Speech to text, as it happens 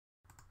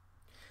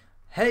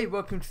Hey,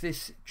 welcome to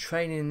this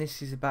training.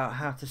 This is about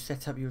how to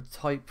set up your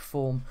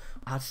Typeform,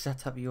 how to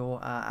set up your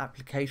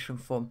application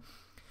form.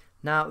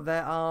 Now,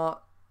 there are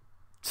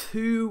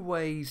two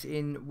ways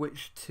in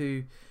which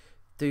to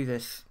do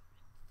this.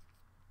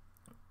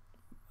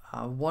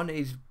 One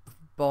is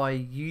by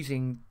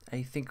using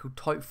a thing called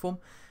Typeform.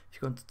 If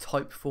you go onto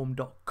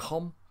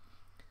typeform.com,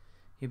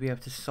 you'll be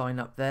able to sign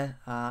up there.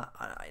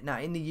 Now,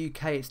 in the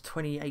UK, it's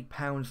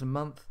 £28 a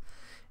month.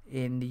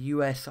 In the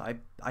US, I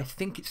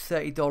think it's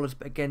 $30,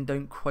 but again,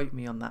 don't quote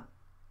me on that.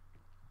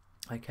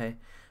 Okay.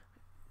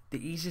 The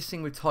easiest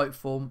thing with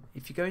Typeform,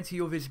 if you go into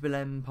your Visible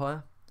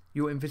Empire,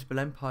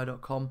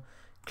 yourinvisibleempire.com,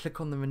 click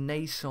on the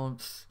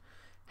Renaissance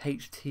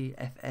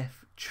HTFF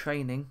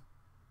training.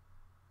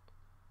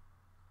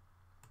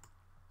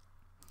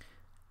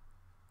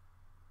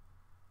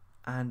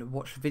 And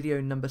watch video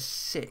number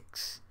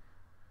 6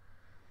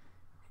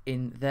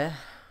 in there.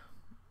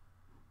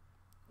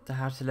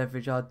 How to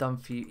leverage our done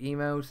for you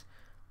emails.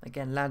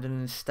 Again, Landon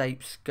and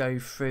Stapes go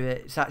through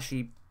it. It's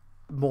actually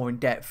more in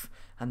depth,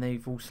 and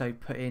they've also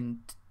put in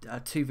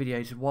 2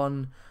 videos.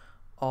 One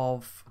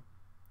of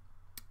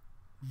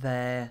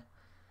their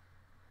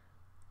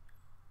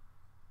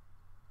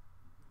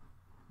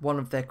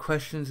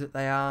questions that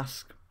they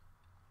ask,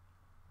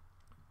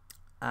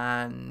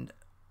 and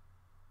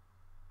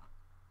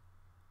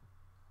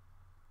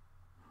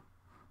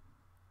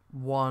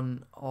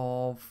one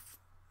of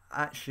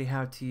actually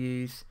how to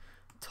use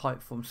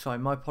Typeform. Sorry,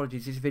 my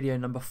apologies, this is video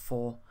number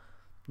 4.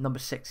 Number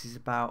 6 is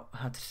about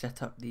how to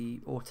set up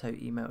the auto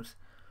emails.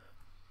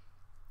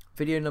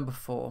 Video number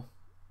 4,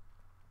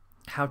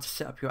 how to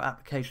set up your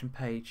application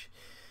page.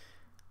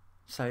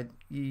 So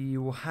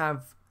you will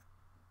have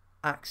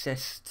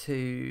access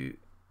to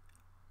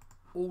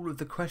all of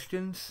the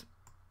questions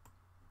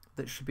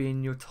that should be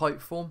in your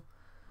Typeform,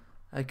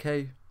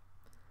 okay,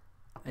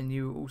 and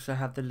you also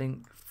have the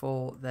link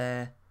for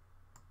their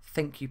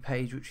thank you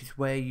page, which is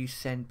where you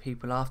send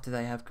people after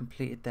they have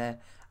completed their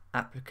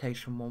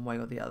application one way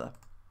or the other.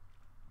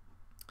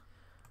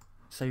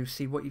 So you'll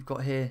see what you've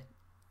got here.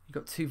 You've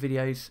got 2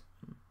 videos.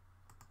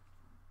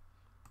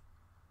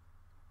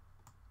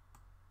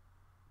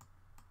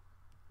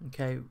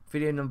 Okay,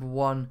 video number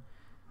 1,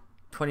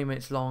 20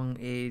 minutes long,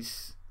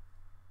 is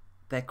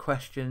their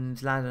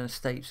questions. Landon and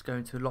Stapes go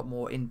into a lot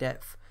more in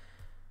depth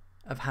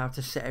of how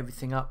to set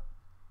everything up,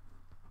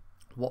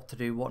 what to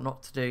do, what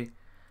not to do.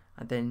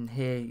 And then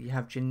here you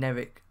have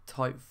generic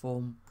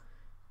Typeform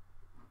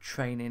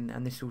training,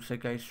 and this also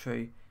goes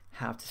through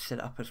how to set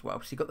it up as well.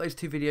 So you've got those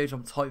 2 videos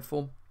on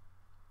Typeform.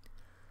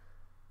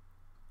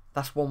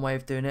 That's one way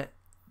of doing it.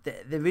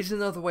 There is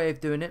another way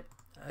of doing it,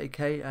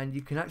 okay, and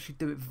you can actually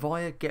do it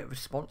via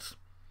GetResponse.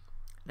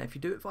 Now, if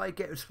you do it via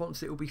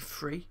GetResponse, it will be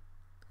free,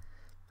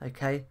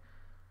 okay.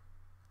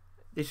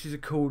 This is a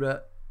call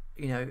that,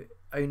 you know,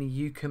 only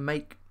you can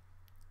make.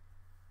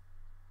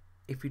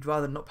 If you'd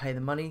rather not pay the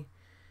money,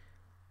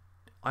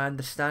 I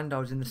understand. I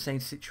was in the same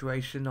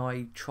situation.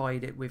 I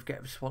tried it with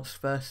GetResponse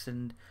first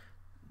and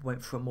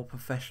went for a more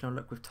professional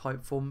look with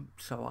Typeform,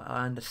 so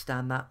I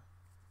understand that.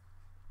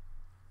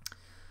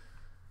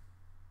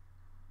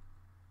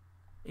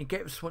 In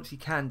GetResponse you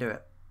can do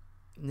it,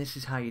 and this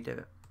is how you do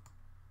it.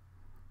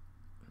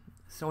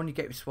 So on your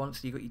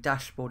GetResponse, you've got your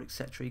dashboard,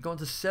 etc. You go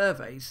onto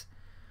surveys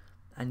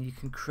and you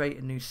can create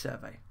a new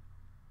survey.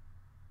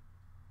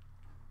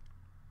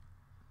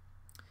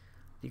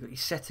 You've got your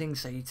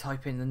settings, so you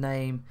type in the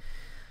name,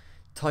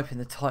 type in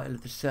the title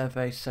of the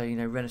survey, so you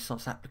know,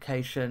 Renaissance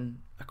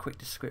application, a quick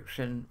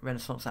description,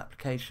 Renaissance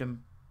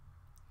application.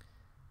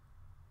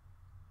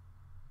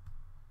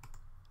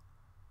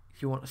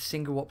 If you want a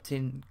single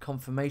opt-in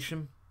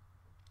confirmation,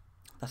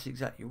 that's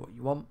exactly what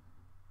you want.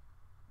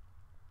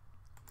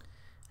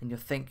 And your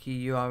thank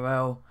you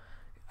URL,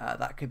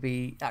 that could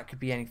be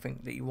anything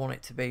that you want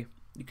it to be.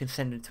 You can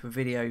send it to a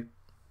video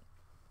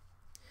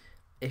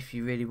if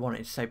you really want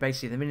it. So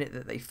basically, the minute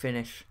that they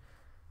finish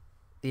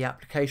the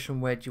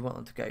application, where do you want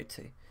them to go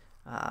to?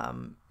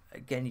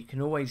 Again, you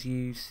can always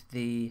use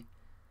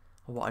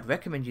what I'd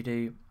recommend you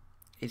do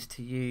is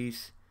to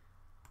use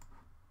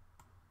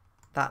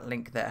that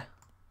link there,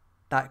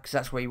 because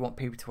that's where you want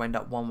people to end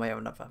up one way or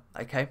another,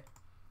 okay.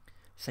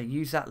 So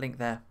use that link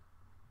there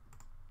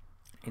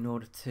in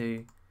order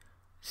to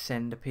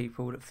send the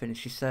people that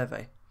finish your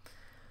survey.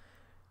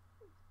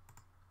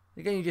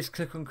 Again, you just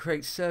click on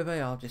create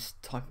survey. I'll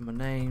just type in my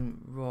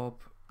name, Rob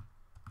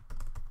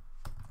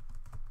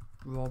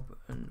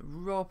and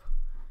Rob.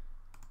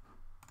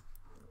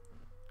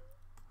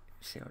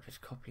 See, I'll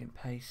just copy and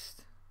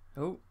paste.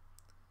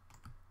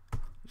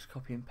 Just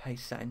copy and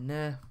paste that in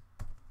there.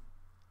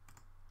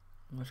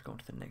 Let's go on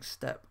to the next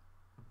step.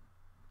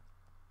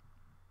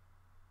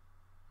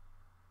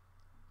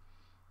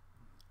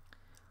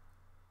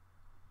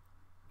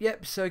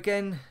 Yep, so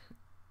again,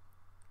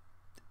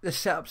 the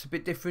setup's a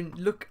bit different.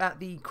 Look at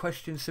the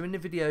questions. So in the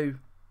video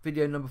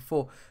number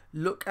 4,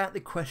 look at the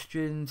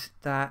questions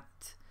that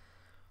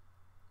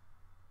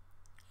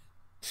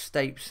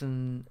Stapes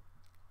and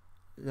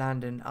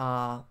Landon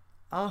are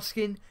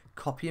asking.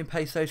 Copy and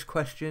paste those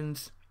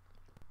questions,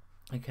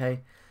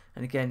 okay,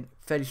 And again,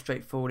 fairly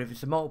straightforward. If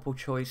it's a multiple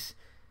choice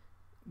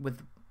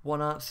with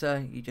one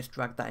answer, you just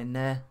drag that in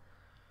there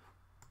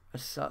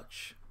as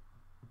such.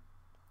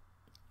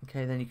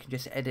 Okay, then you can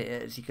just edit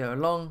it as you go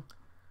along.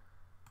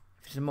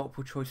 If it's a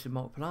multiple choice with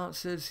multiple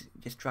answers,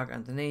 just drag it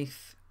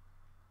underneath.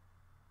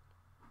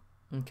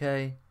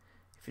 Okay,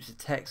 if it's a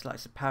text like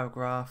it's a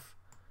paragraph,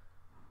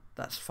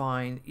 that's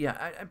fine.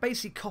 Yeah, and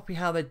basically copy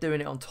how they're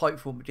doing it on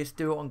Typeform, but just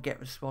do it on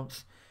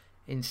GetResponse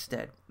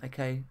instead.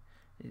 Okay,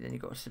 and then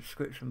you've got a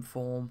subscription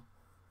form,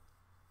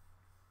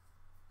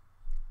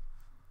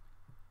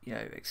 you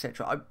know,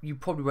 etc. You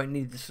probably won't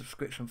need the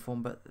subscription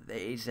form, but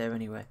it is there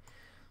anyway.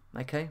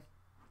 Okay,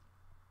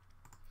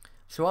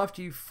 so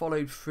after you've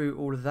followed through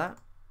all of that,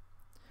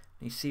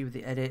 you see with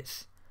the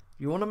edits,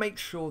 you want to make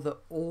sure that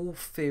all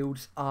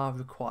fields are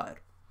required.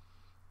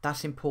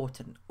 That's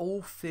important.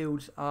 All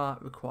fields are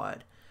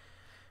required.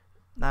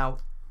 Now,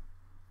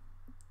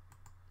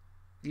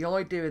 the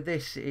idea of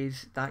this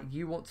is that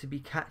you want to be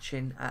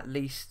catching at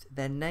least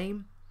their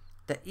name,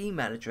 their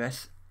email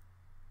address,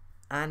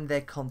 and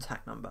their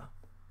contact number.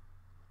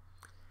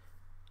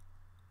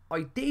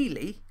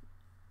 Ideally,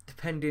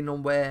 depending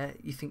on where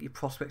you think your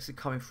prospects are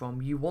coming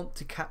from, you want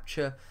to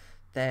capture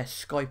their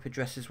Skype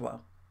address as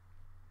well.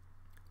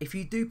 If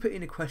you do put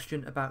in a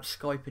question about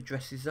Skype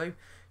addresses though,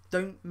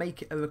 don't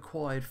make it a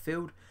required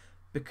field,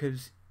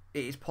 because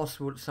it is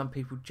possible that some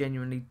people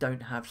genuinely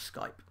don't have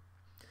Skype.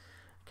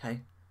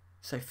 Okay,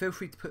 so feel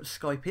free to put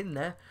Skype in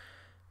there,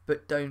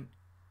 but don't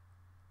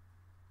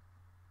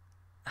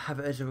have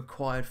it as a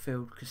required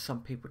field, because some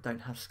people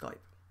don't have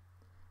Skype.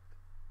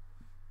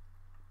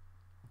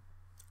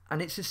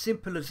 And it's as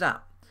simple as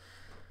that,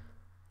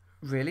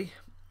 really.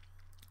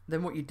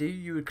 Then what you do,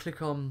 you would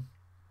click on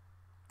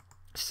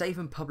Save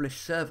and Publish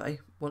Survey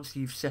once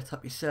you've set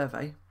up your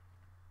survey.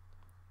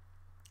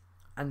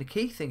 And the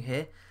key thing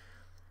here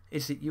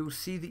is that you'll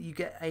see that you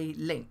get a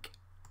link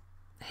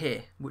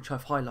here, which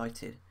I've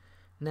highlighted.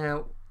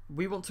 Now,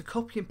 we want to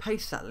copy and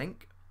paste that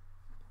link,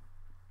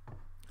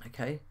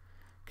 okay?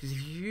 Because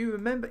if you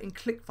remember in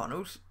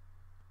ClickFunnels,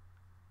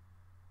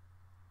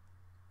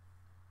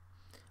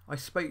 I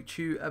spoke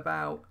to you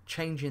about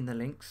changing the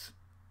links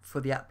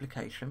for the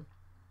application.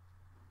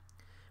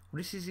 Well,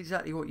 this is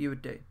exactly what you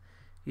would do.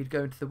 You'd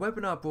go into the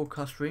webinar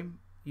broadcast room,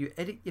 you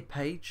edit your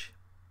page,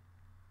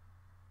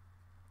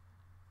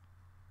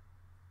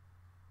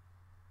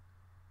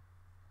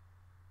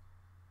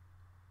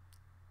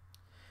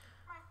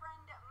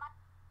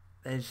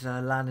 there's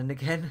Landon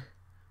again.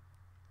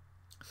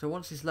 So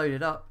once it's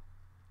loaded up,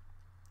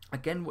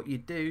 again what you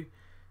do,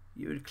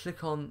 you would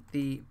click on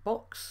the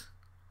box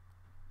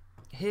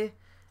here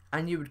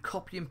and you would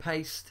copy and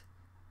paste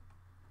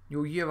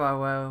your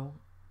URL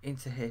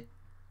into here.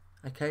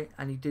 Okay,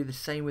 and you do the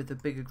same with the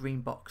bigger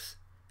green box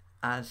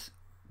as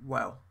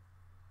well.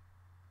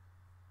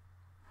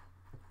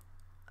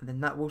 And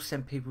then that will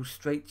send people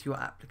straight to your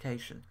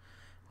application.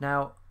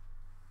 Now,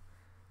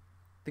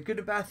 the good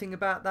and bad thing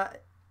about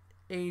that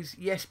is,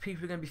 yes,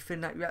 people are going to be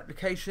filling out your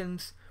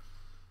applications.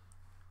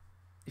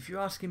 If you're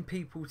asking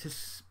people to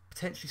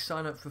potentially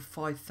sign up for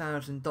a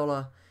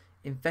 $5,000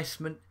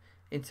 investment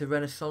into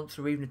Renaissance,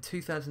 or even a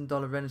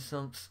 $2,000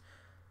 Renaissance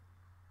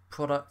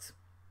product,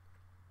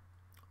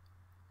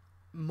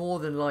 more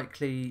than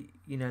likely,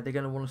 you know, they're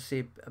going to want to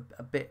see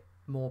a bit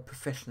more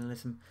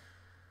professionalism.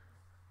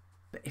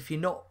 But if you're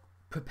not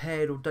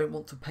prepared or don't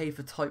want to pay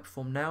for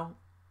Typeform now,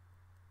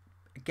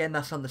 again,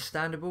 that's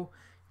understandable.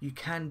 You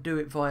can do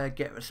it via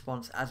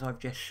GetResponse, as I've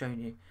just shown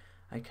you.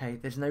 Okay,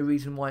 there's no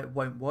reason why it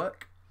won't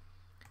work,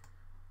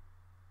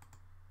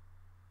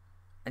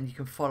 and you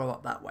can follow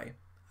up that way.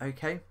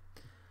 Okay,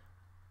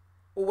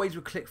 always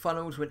with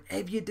ClickFunnels,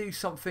 whenever you do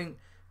something,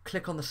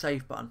 click on the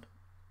save button.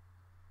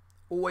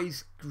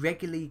 Always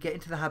regularly get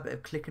into the habit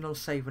of clicking on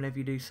save whenever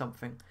you do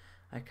something,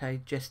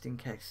 okay, just in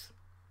case.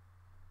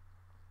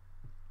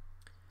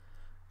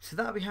 So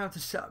that'll be how to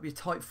set up your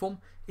Typeform.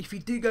 If you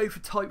do go for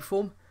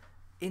Typeform,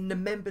 in the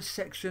members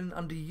section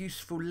under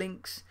useful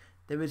links,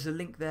 there is a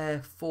link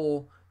there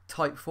for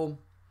Typeform.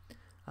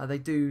 They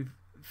do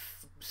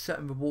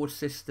certain reward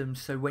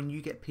systems, so when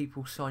you get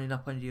people signing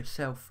up under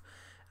yourself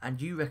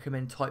and you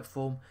recommend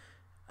Typeform,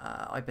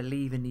 I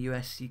believe in the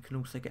US you can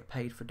also get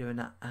paid for doing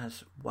that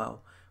as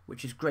well,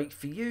 which is great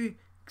for you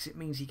because it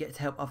means you get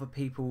to help other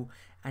people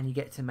and you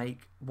get to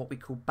make what we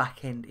call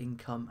back-end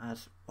income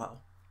as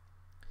well.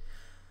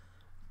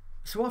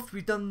 So after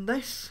we've done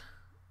this,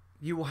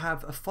 you will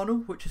have a funnel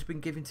which has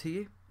been given to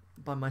you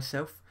by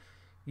myself.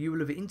 You will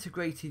have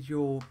integrated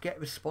your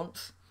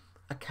GetResponse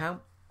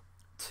account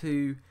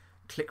to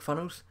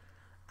ClickFunnels,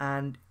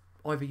 and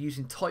either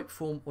using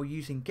Typeform or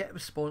using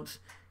GetResponse,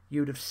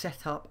 you would have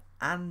set up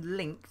and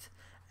linked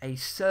a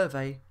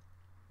survey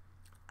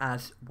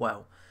as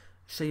well.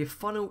 So your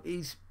funnel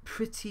is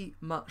pretty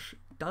much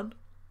done.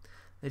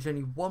 There's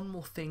only one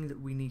more thing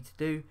that we need to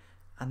do,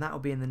 and that will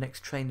be in the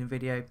next training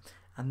video,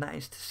 and that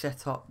is to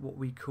set up what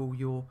we call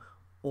your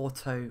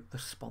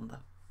autoresponder.